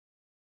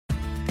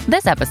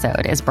This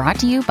episode is brought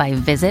to you by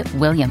Visit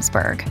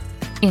Williamsburg.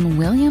 In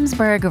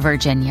Williamsburg,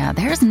 Virginia,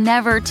 there's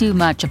never too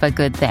much of a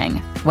good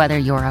thing. Whether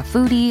you're a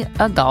foodie,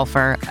 a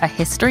golfer, a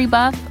history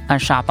buff, a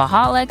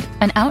shopaholic,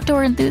 an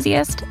outdoor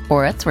enthusiast,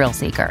 or a thrill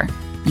seeker,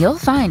 you'll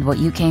find what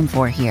you came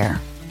for here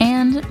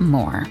and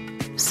more.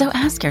 So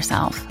ask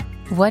yourself,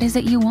 what is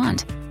it you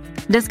want?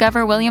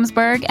 Discover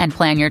Williamsburg and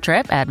plan your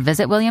trip at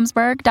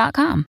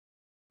visitwilliamsburg.com.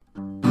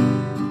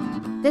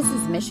 This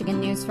is Michigan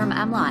News from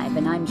MLive,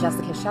 and I'm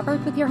Jessica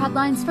Shepard with your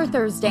headlines for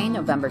Thursday,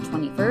 November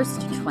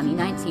 21st,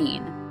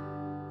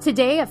 2019.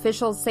 Today,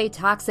 officials say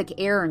toxic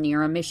air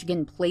near a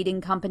Michigan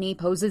plating company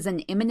poses an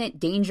imminent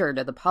danger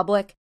to the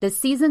public. The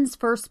season's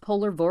first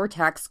polar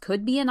vortex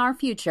could be in our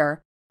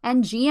future,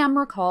 and GM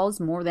recalls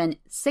more than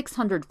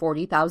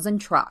 640,000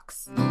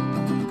 trucks.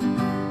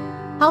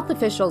 Health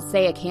officials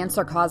say a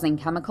cancer-causing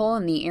chemical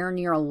in the air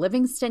near a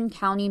Livingston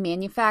County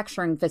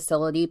manufacturing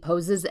facility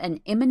poses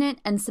an imminent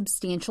and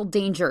substantial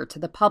danger to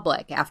the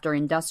public after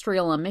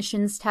industrial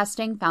emissions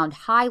testing found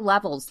high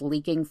levels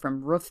leaking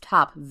from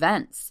rooftop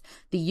vents.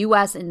 The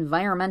U.S.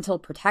 Environmental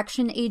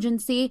Protection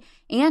Agency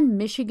and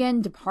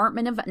Michigan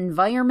Department of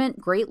Environment,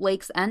 Great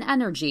Lakes, and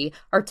Energy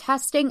are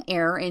testing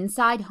air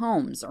inside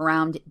homes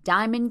around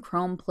diamond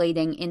chrome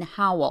plating in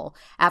Howell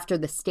after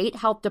the state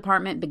health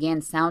department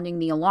began sounding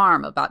the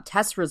alarm about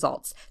test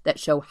results that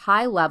show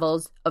high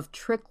levels of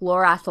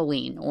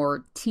trichloroethylene,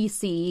 or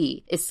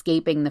TCE,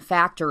 escaping the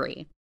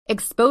factory.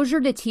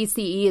 Exposure to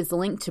TCE is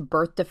linked to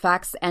birth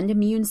defects and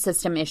immune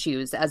system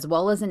issues, as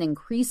well as an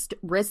increased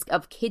risk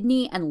of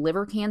kidney and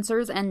liver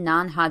cancers and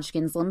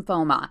non-Hodgkin's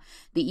lymphoma.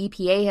 The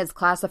EPA has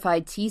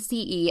classified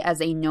TCE as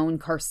a known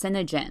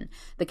carcinogen.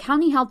 The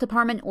county health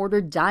department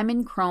ordered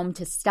Diamond Chrome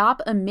to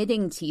stop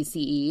emitting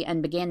TCE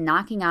and began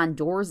knocking on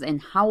doors in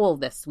Howell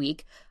this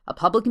week. A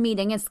public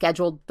meeting is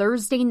scheduled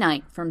Thursday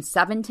night from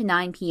 7 to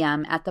 9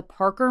 p.m. at the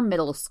Parker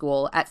Middle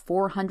School at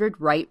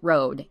 400 Wright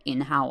Road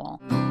in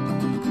Howell.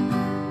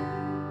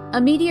 A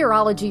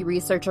meteorology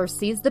researcher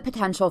sees the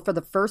potential for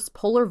the first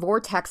polar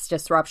vortex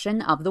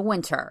disruption of the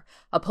winter.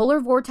 A polar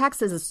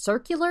vortex is a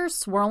circular,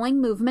 swirling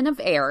movement of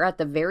air at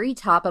the very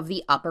top of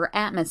the upper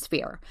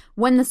atmosphere.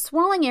 When the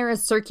swirling air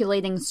is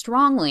circulating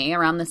strongly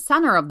around the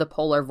center of the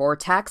polar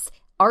vortex,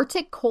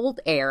 Arctic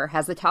cold air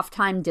has a tough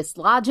time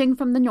dislodging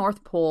from the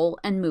North Pole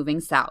and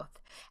moving south.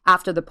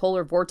 After the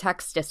polar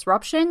vortex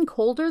disruption,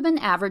 colder than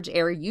average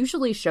air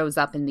usually shows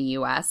up in the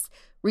U.S.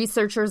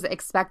 Researchers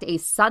expect a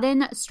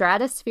sudden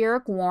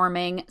stratospheric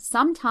warming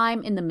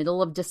sometime in the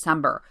middle of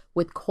December,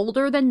 with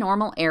colder than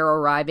normal air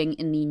arriving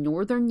in the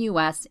northern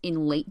U.S.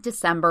 in late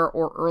December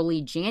or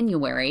early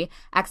January.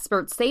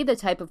 Experts say the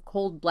type of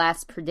cold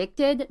blast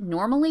predicted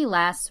normally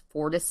lasts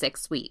 4 to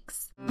 6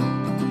 weeks.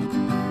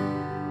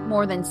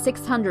 More than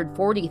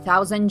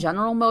 640,000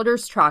 General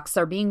Motors trucks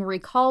are being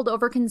recalled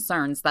over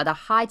concerns that a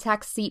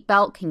high-tech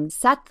seatbelt can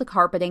set the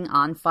carpeting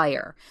on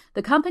fire.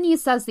 The company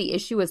says the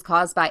issue is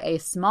caused by a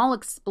small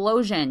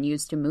explosion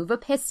used to move a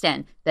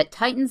piston that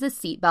tightens a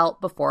seatbelt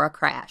before a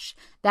crash.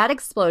 That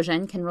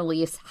explosion can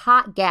release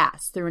hot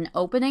gas through an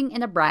opening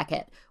in a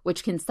bracket,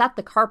 which can set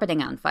the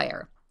carpeting on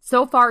fire.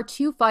 So far,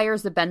 2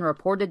 fires have been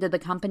reported to the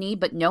company,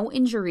 but no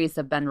injuries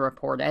have been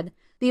reported.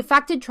 The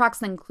affected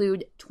trucks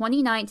include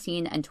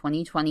 2019 and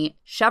 2020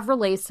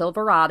 Chevrolet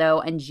Silverado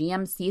and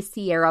GMC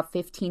Sierra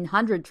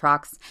 1500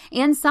 trucks,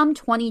 and some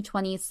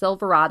 2020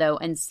 Silverado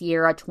and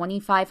Sierra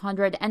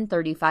 2500 and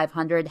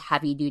 3500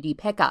 heavy-duty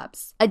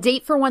pickups. A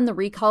date for when the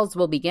recalls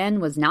will begin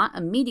was not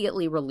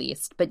immediately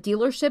released, but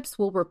dealerships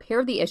will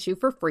repair the issue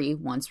for free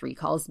once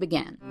recalls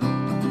begin.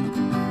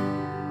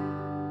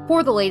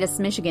 For the latest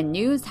Michigan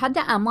news, head to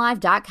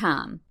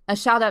MLive.com. A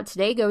shout-out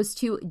today goes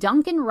to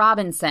Duncan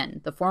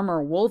Robinson. The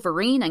former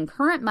Wolverine and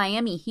current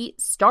Miami Heat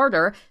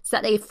starter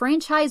set a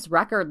franchise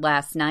record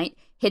last night,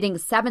 hitting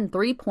 7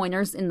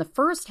 3-pointers in the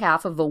first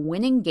half of a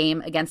winning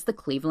game against the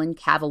Cleveland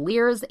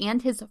Cavaliers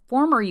and his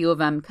former U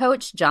of M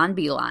coach, John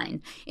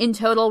Beilein. In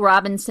total,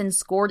 Robinson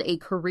scored a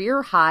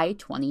career-high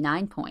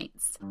 29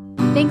 points.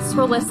 Thanks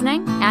for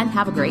listening, and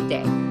have a great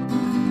day.